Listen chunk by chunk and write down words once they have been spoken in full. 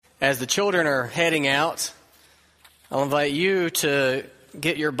As the children are heading out, I'll invite you to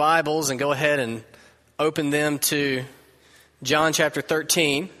get your Bibles and go ahead and open them to John chapter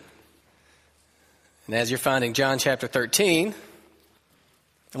 13. And as you're finding John chapter 13,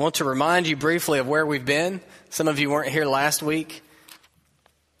 I want to remind you briefly of where we've been. Some of you weren't here last week.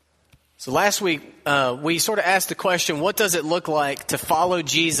 So last week, we sort of asked the question, what does it look like to follow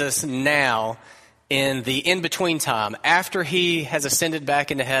Jesus now in the in-between time, after he has ascended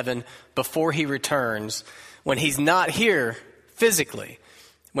back into heaven, before he returns, when he's not here physically,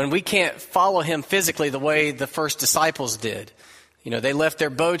 when we can't follow him physically the way the first disciples did. You know, they left their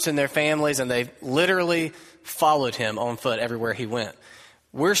boats and their families, and they literally followed him on foot everywhere he went.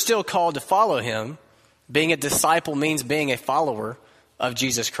 We're still called to follow him. Being a disciple means being a follower of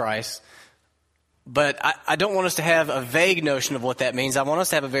Jesus Christ. But I don't want us to have a vague notion of what that means. I want us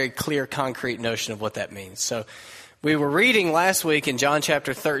to have a very clear, concrete notion of what that means. So we were reading last week in John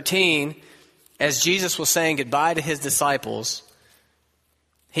chapter 13, as Jesus was saying goodbye to his disciples,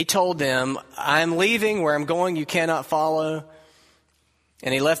 he told them, I'm leaving, where I'm going you cannot follow.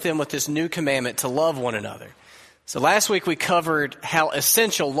 And he left them with this new commandment to love one another. So last week we covered how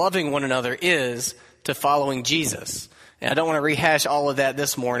essential loving one another is to following Jesus. And I don't want to rehash all of that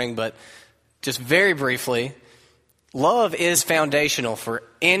this morning, but just very briefly, love is foundational for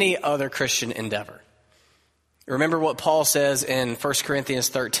any other Christian endeavor. Remember what Paul says in 1 Corinthians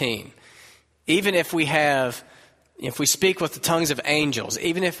 13. Even if we speak with the tongues of angels,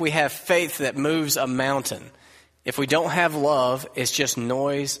 even if we have faith that moves a mountain, if we don't have love, it's just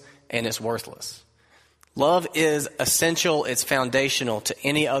noise and it's worthless. Love is essential, it's foundational to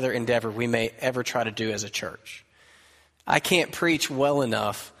any other endeavor we may ever try to do as a church. I can't preach well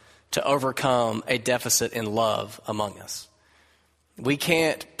enough to overcome a deficit in love among us. We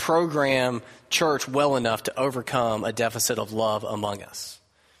can't program church well enough to overcome a deficit of love among us.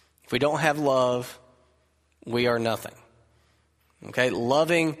 If we don't have love, we are nothing. Okay,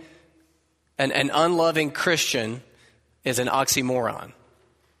 loving an unloving Christian is an oxymoron.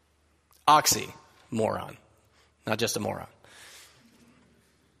 Oxymoron, not just a moron.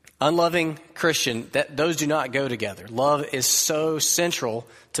 Unloving Christian, those do not go together. Love is so central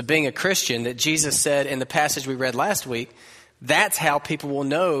to being a Christian that Jesus said in the passage we read last week, that's how people will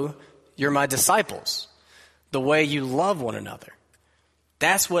know you're my disciples, the way you love one another.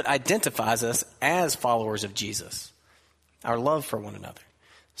 That's what identifies us as followers of Jesus, our love for one another.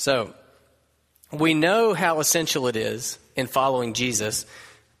 So we know how essential it is in following Jesus.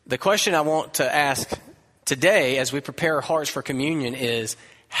 The question I want to ask today as we prepare our hearts for communion is,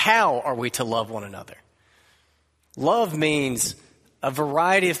 how are we to love one another? Love means a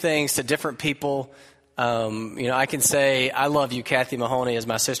variety of things to different people. I can say, I love you, Kathy Mahoney, as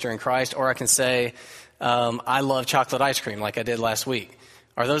my sister in Christ, or I can say, I love chocolate ice cream like I did last week.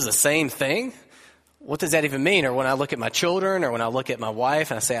 Are those the same thing? What does that even mean? Or when I look at my children, or when I look at my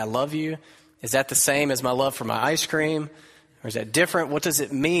wife and I say, I love you, is that the same as my love for my ice cream? Or is that different? What does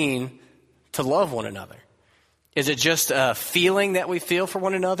it mean to love one another? Is it just a feeling that we feel for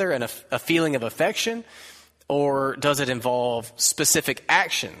one another and a feeling of affection? Or does it involve specific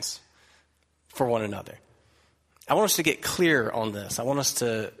actions for one another? I want us to get clear on this. I want us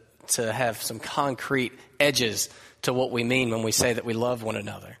to have some concrete edges to what we mean when we say that we love one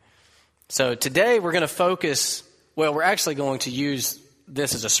another. So today we're going to focus, we're actually going to use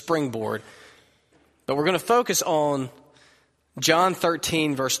this as a springboard, but we're going to focus on John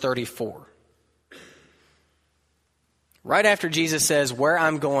 13, verse 34. Right after Jesus says, where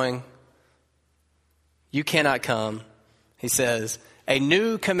I'm going, you cannot come, he says, a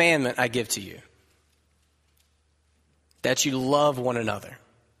new commandment I give to you, that you love one another,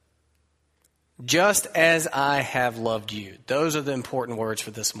 just as I have loved you. Those are the important words for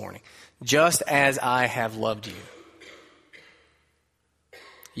this morning. Just as I have loved you,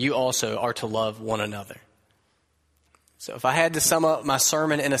 you also are to love one another. So if I had to sum up my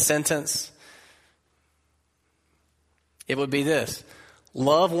sermon in a sentence, it would be this: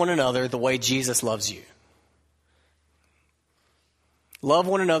 love one another the way Jesus loves you. Love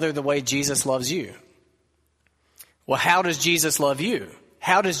one another the way Jesus loves you. Well, how does Jesus love you?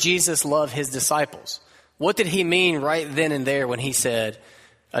 How does Jesus love his disciples? What did he mean right then and there when he said,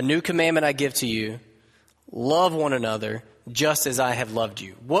 a new commandment I give to you, love one another just as I have loved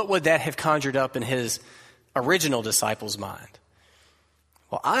you? What would that have conjured up in his original disciples' mind?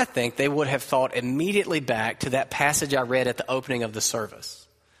 Well, I think they would have thought immediately back to that passage I read at the opening of the service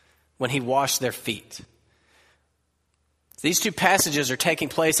when he washed their feet. These two passages are taking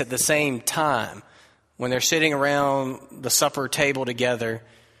place at the same time when they're sitting around the supper table together.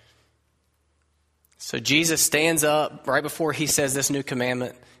 So Jesus stands up right before he says this new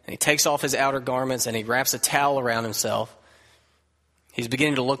commandment, and he takes off his outer garments, and he wraps a towel around himself. He's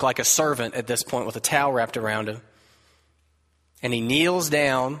beginning to look like a servant at this point with a towel wrapped around him. And he kneels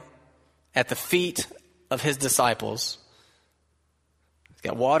down at the feet of his disciples. He's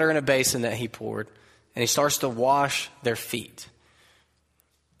got water in a basin that he poured, and he starts to wash their feet.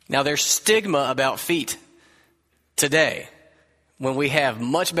 Now, there's stigma about feet today when we have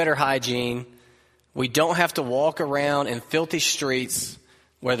much better hygiene. We don't have to walk around in filthy streets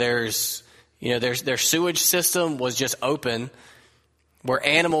where their sewage system was just open, where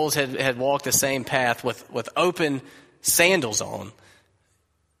animals had walked the same path with open sandals on.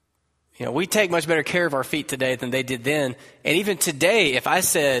 We take much better care of our feet today than they did then. And even today, if I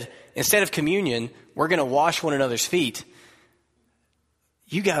said, instead of communion, we're going to wash one another's feet,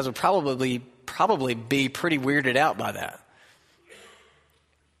 you guys would probably be pretty weirded out by that.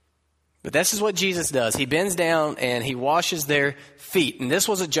 But this is what Jesus does. He bends down and he washes their feet. And this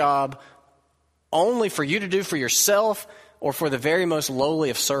was a job only for you to do for yourself or for the very most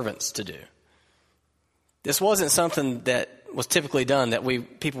lowly of servants to do. This wasn't something that was typically done, that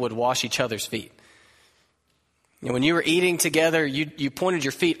people would wash each other's feet. When you were eating together, you pointed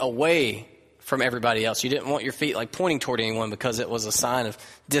your feet away from everybody else. You didn't want your feet like pointing toward anyone because it was a sign of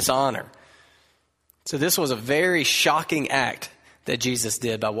dishonor. So this was a very shocking act that Jesus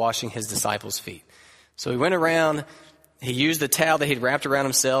did by washing his disciples' feet. So he went around, he used the towel that he'd wrapped around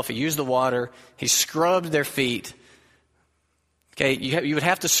himself, he used the water, he scrubbed their feet. Okay, you would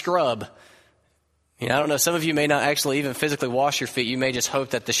have to scrub. I don't know, some of you may not actually even physically wash your feet. You may just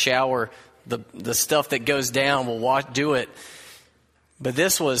hope that the shower, the stuff that goes down will do it. But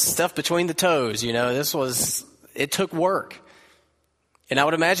this was stuff between the toes, it took work. And I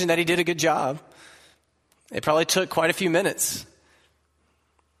would imagine that he did a good job. It probably took quite a few minutes.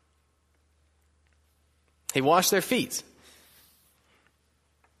 He washed their feet.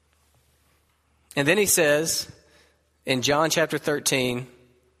 And then he says in John chapter 13,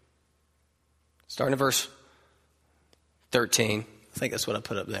 starting at verse 13, I think that's what I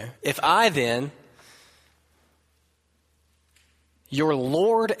put up there. If I then, your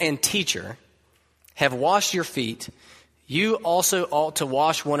Lord and teacher, have washed your feet, you also ought to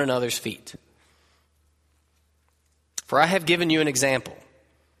wash one another's feet. For I have given you an example,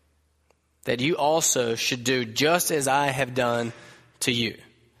 that you also should do just as I have done to you.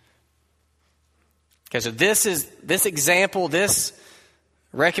 Okay, so this example, this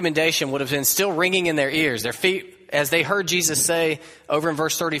recommendation would have been still ringing in their ears. Their feet, as they heard Jesus say over in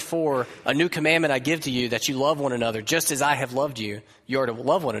verse 34, a new commandment I give to you, that you love one another. Just as I have loved you, you are to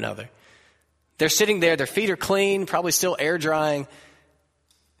love one another. They're sitting there, their feet are clean, probably still air drying.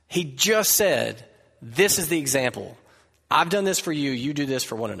 He just said, this is the example. I've done this for you, you do this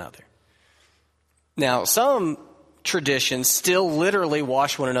for one another. Now, some traditions still literally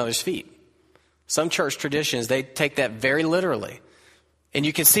wash one another's feet. Some church traditions, they take that very literally. And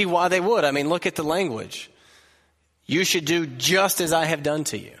you can see why they would. I mean, look at the language. You should do just as I have done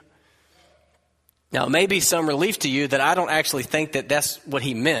to you. Now, it may be some relief to you that I don't actually think that that's what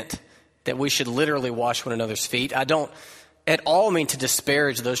he meant, that we should literally wash one another's feet. I don't at all mean to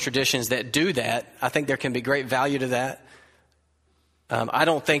disparage those traditions that do that. I think there can be great value to that. I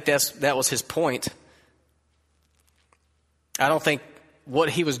don't think that was his point. I don't think what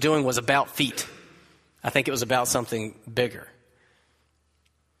he was doing was about feet. I think it was about something bigger.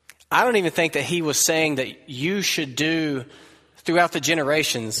 I don't even think that he was saying that you should do, throughout the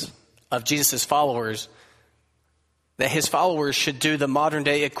generations of Jesus' followers, that his followers should do the modern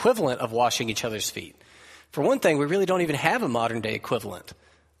day equivalent of washing each other's feet. For one thing, we really don't even have a modern day equivalent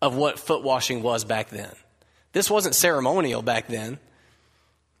of what foot washing was back then. This wasn't ceremonial back then.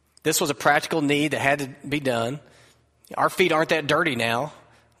 This was a practical need that had to be done. Our feet aren't that dirty now.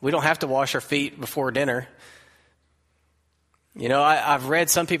 We don't have to wash our feet before dinner. I've read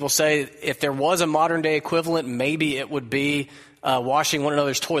some people say if there was a modern day equivalent, maybe it would be washing one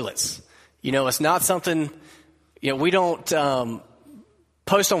another's toilets. It's not something, we don't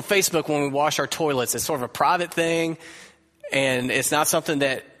post on Facebook when we wash our toilets. It's sort of a private thing, and it's not something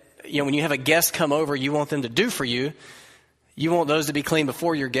that, when you have a guest come over, you want them to do for you. You want those to be clean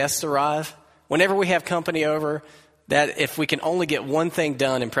before your guests arrive. Whenever we have company over, that if we can only get one thing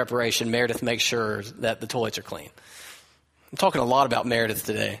done in preparation, Meredith makes sure that the toilets are clean. I'm talking a lot about Meredith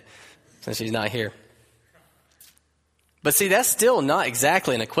today, since she's not here. But see, that's still not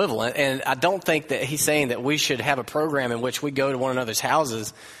exactly an equivalent, and I don't think that he's saying that we should have a program in which we go to one another's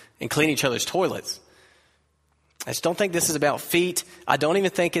houses and clean each other's toilets. I just don't think this is about feet. I don't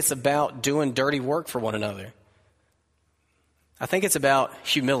even think it's about doing dirty work for one another. I think it's about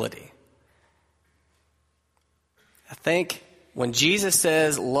humility. I think when Jesus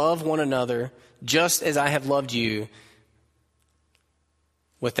says, love one another just as I have loved you,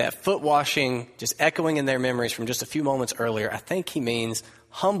 with that foot washing just echoing in their memories from just a few moments earlier, I think he means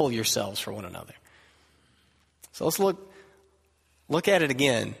humble yourselves for one another. So let's look at it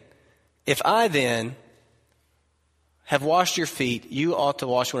again. If I then have washed your feet, you ought to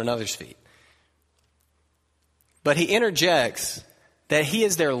wash one another's feet. But he interjects that he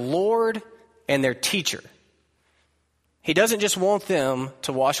is their Lord and their teacher. He doesn't just want them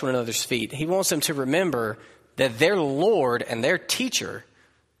to wash one another's feet. He wants them to remember that their Lord and their teacher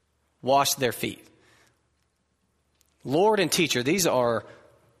washed their feet. Lord and teacher, these are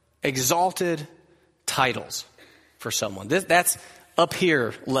exalted titles for someone. That's up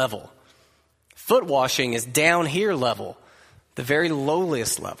here level. Foot washing is down here level, the very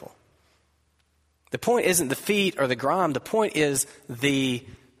lowliest level. The point isn't the feet or the grime. The point is the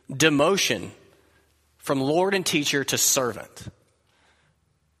demotion from Lord and teacher to servant.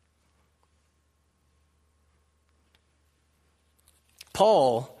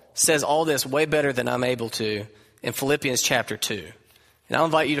 Paul says all this way better than I'm able to in Philippians chapter 2. And I'll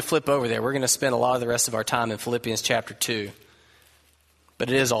invite you to flip over there. We're going to spend a lot of the rest of our time in Philippians chapter 2. But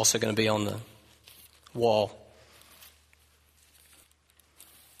it is also going to be on the wall.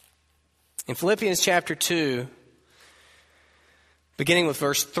 In Philippians chapter 2, beginning with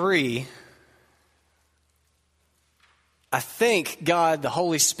verse 3, I think God, the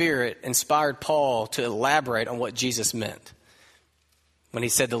Holy Spirit, inspired Paul to elaborate on what Jesus meant when he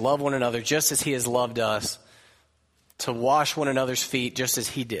said to love one another just as he has loved us, to wash one another's feet just as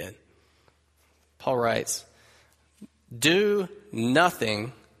he did. Paul writes, do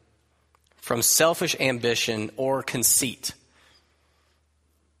nothing from selfish ambition or conceit.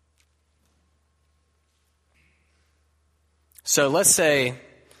 So let's say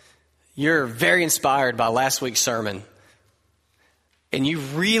you're very inspired by last week's sermon, and you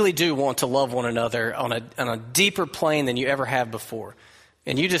really do want to love one another on a deeper plane than you ever have before.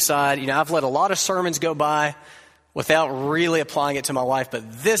 And you decide, I've let a lot of sermons go by without really applying it to my life,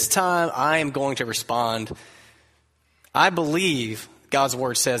 but this time I am going to respond. I believe God's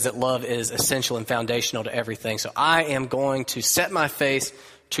word says that love is essential and foundational to everything. So I am going to set my face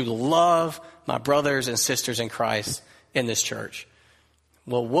to love my brothers and sisters in Christ in this church.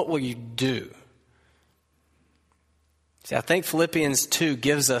 Well, what will you do? See, I think Philippians 2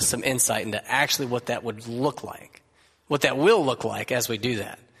 gives us some insight into actually what that would look like, what that will look like as we do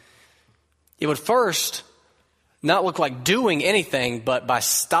that. It would first not look like doing anything, but by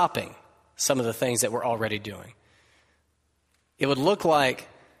stopping some of the things that we're already doing. It would look like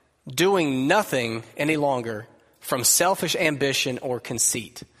doing nothing any longer from selfish ambition or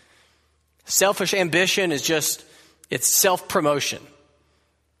conceit. Selfish ambition is it's self-promotion.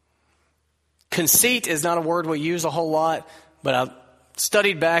 Conceit is not a word we use a whole lot, but I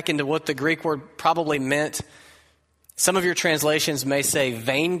studied back into what the Greek word probably meant. Some of your translations may say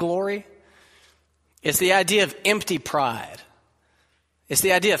vainglory. It's the idea of empty pride. It's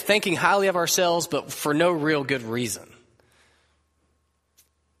the idea of thinking highly of ourselves, but for no real good reason.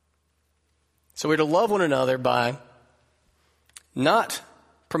 So we're to love one another by not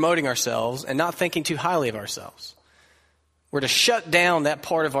promoting ourselves and not thinking too highly of ourselves. We're to shut down that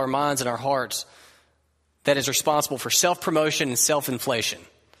part of our minds and our hearts that is responsible for self-promotion and self-inflation.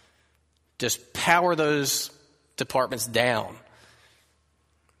 Just power those departments down.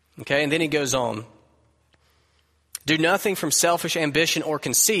 Okay, and then he goes on. Do nothing from selfish ambition or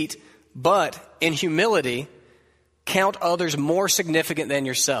conceit, but in humility count others more significant than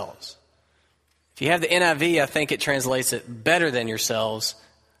yourselves. If you have the NIV, I think it translates it better than yourselves.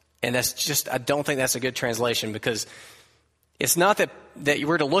 And I don't think that's a good translation, because it's not that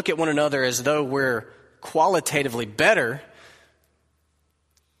we're to look at one another as though we're qualitatively better,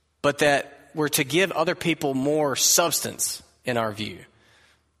 but that we're to give other people more substance in our view,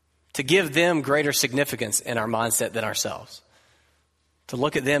 to give them greater significance in our mindset than ourselves, to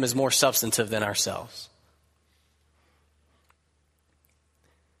look at them as more substantive than ourselves.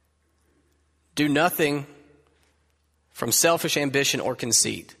 Do nothing from selfish ambition or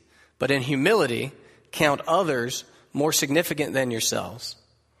conceit, but in humility count others more significant than yourselves.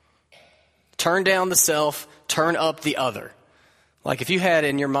 Turn down the self, turn up the other. Like if you had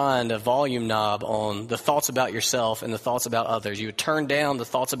in your mind a volume knob on the thoughts about yourself and the thoughts about others, you would turn down the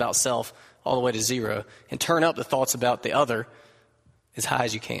thoughts about self all the way to 0 and turn up the thoughts about the other as high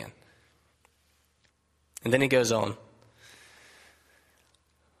as you can. And then he goes on.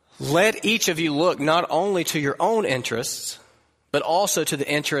 Let each of you look not only to your own interests, but also to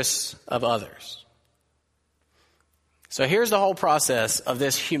the interests of others. So here's the whole process of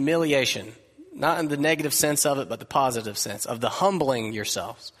this humiliation Not in the negative sense of it, but the positive sense of the humbling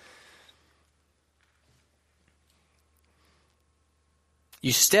yourselves.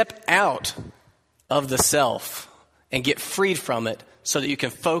 You step out of the self and get freed from it so that you can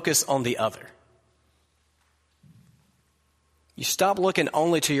focus on the other. You stop looking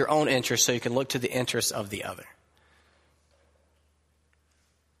only to your own interests so you can look to the interests of the other.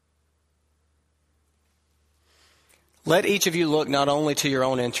 Let each of you look not only to your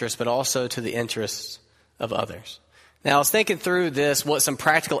own interests, but also to the interests of others. Now, I was thinking through this, what some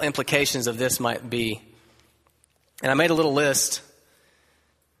practical implications of this might be. And I made a little list.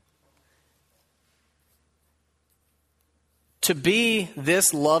 To be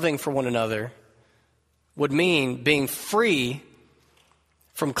this loving for one another would mean being free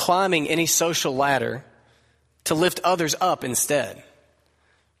from climbing any social ladder to lift others up instead.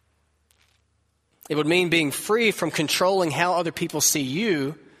 It would mean being free from controlling how other people see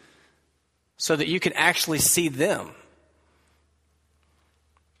you so that you can actually see them.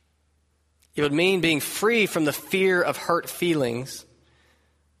 It would mean being free from the fear of hurt feelings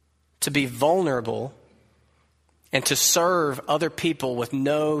to be vulnerable and to serve other people with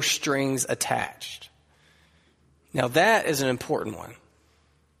no strings attached. Now that is an important one.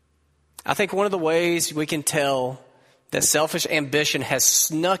 I think one of the ways we can tell that selfish ambition has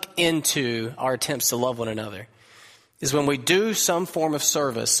snuck into our attempts to love one another is when we do some form of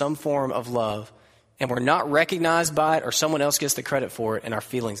service, some form of love, and we're not recognized by it or someone else gets the credit for it and our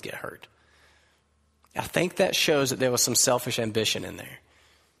feelings get hurt. I think that shows that there was some selfish ambition in there.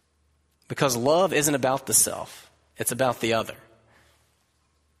 Because love isn't about the self. It's about the other.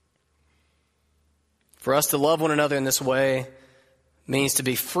 For us to love one another in this way means to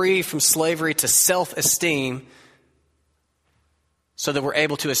be free from slavery to self-esteem so that we're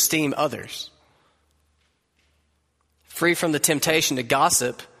able to esteem others. Free from the temptation to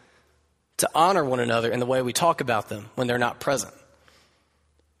gossip, to honor one another in the way we talk about them when they're not present.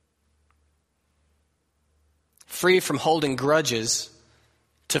 Free from holding grudges,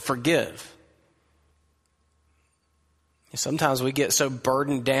 to forgive. Sometimes we get so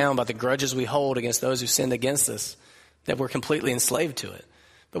burdened down by the grudges we hold against those who sinned against us that we're completely enslaved to it.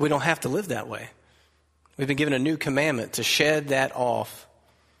 But we don't have to live that way. We've been given a new commandment to shed that off.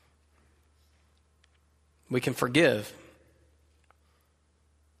 We can forgive.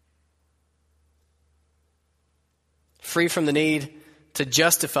 Free from the need to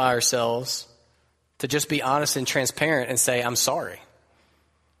justify ourselves, to just be honest and transparent and say, I'm sorry.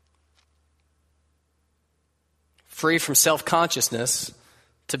 Free from self-consciousness,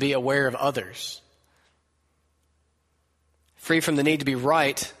 to be aware of others. Free from the need to be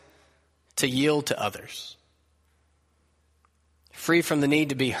right, to yield to others. Free from the need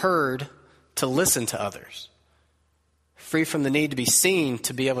to be heard, to listen to others. Free from the need to be seen,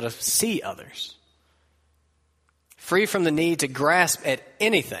 to be able to see others. Free from the need to grasp at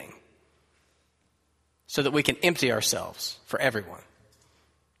anything so that we can empty ourselves for everyone.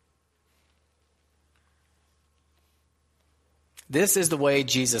 This is the way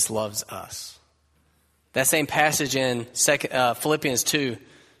Jesus loves us. That same passage in Philippians 2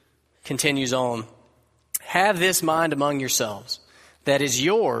 continues on. Have this mind among yourselves that is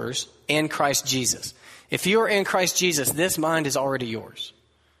yours in Christ Jesus. If you are in Christ Jesus, this mind is already yours.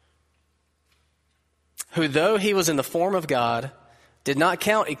 Who, though he was in the form of God, did not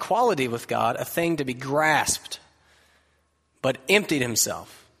count equality with God a thing to be grasped, but emptied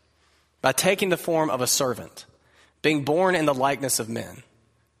himself by taking the form of a servant, being born in the likeness of men.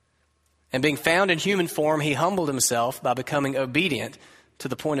 And being found in human form, he humbled himself by becoming obedient to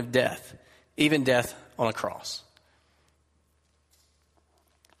the point of death, even death on a cross.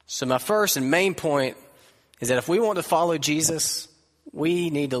 So my first and main point is that if we want to follow Jesus, we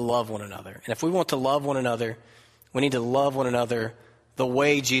need to love one another. And if we want to love one another, we need to love one another the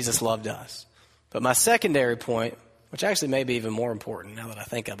way Jesus loved us. But my secondary point, which actually may be even more important now that I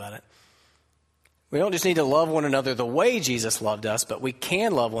think about it, we don't just need to love one another the way Jesus loved us, but we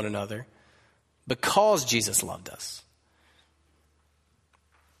can love one another because Jesus loved us.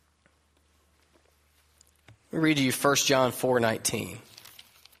 Let me read to you 1 John 4:19.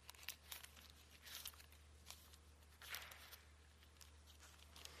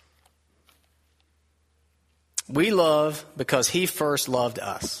 We love because he first loved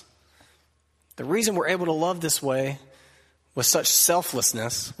us. The reason we're able to love this way with such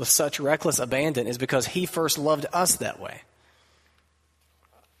selflessness, with such reckless abandon, is because he first loved us that way.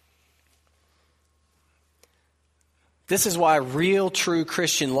 This is why real, true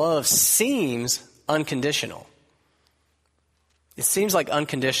Christian love seems unconditional. It seems like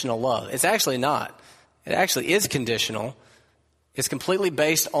unconditional love. It's actually not. It actually is conditional is completely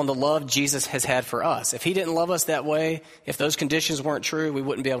based on the love Jesus has had for us. If he didn't love us that way, if those conditions weren't true, we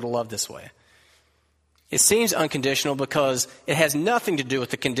wouldn't be able to love this way. It seems unconditional because it has nothing to do with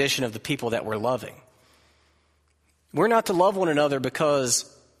the condition of the people that we're loving. We're not to love one another because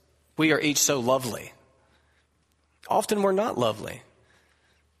we are each so lovely. Often we're not lovely.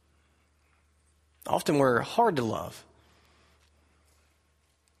 Often we're hard to love.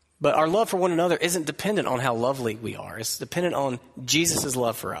 But our love for one another isn't dependent on how lovely we are. It's dependent on Jesus'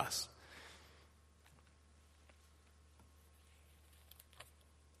 love for us.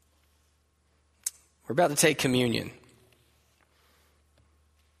 We're about to take communion.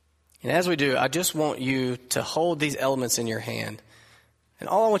 And as we do, I just want you to hold these elements in your hand. And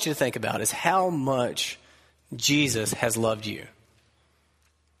all I want you to think about is how much Jesus has loved you.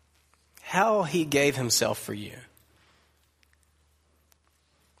 How he gave himself for you.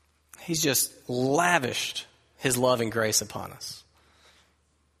 He's just lavished his love and grace upon us.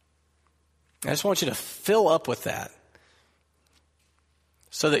 I just want you to fill up with that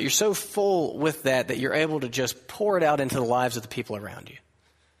so that you're so full with that you're able to just pour it out into the lives of the people around you.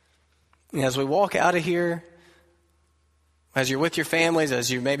 And as we walk out of here, as you're with your families,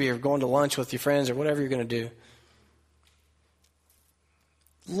 as you maybe are going to lunch with your friends or whatever you're going to do,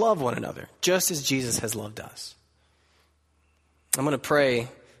 love one another just as Jesus has loved us. I'm going to pray,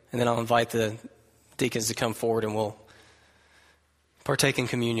 and then I'll invite the deacons to come forward and we'll partake in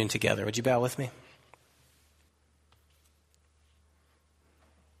communion together. Would you bow with me?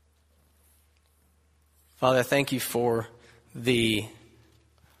 Father, I thank you for the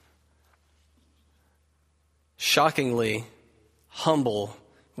shockingly humble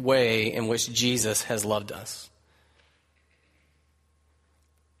way in which Jesus has loved us.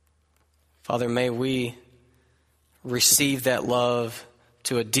 Father, may we receive that love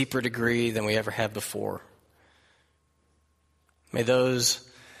to a deeper degree than we ever have before. May those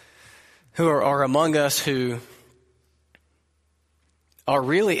who are among us who are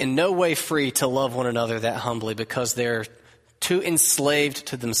really in no way free to love one another that humbly because they're too enslaved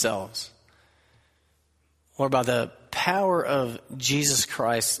to themselves, or by the power of Jesus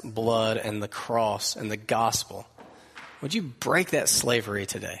Christ's blood and the cross and the gospel, would you break that slavery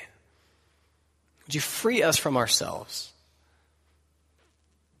today? Would you free us from ourselves?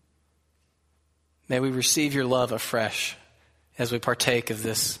 May we receive your love afresh as we partake of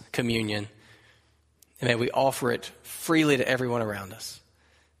this communion. And may we offer it freely to everyone around us.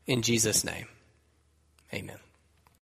 In Jesus' name, amen.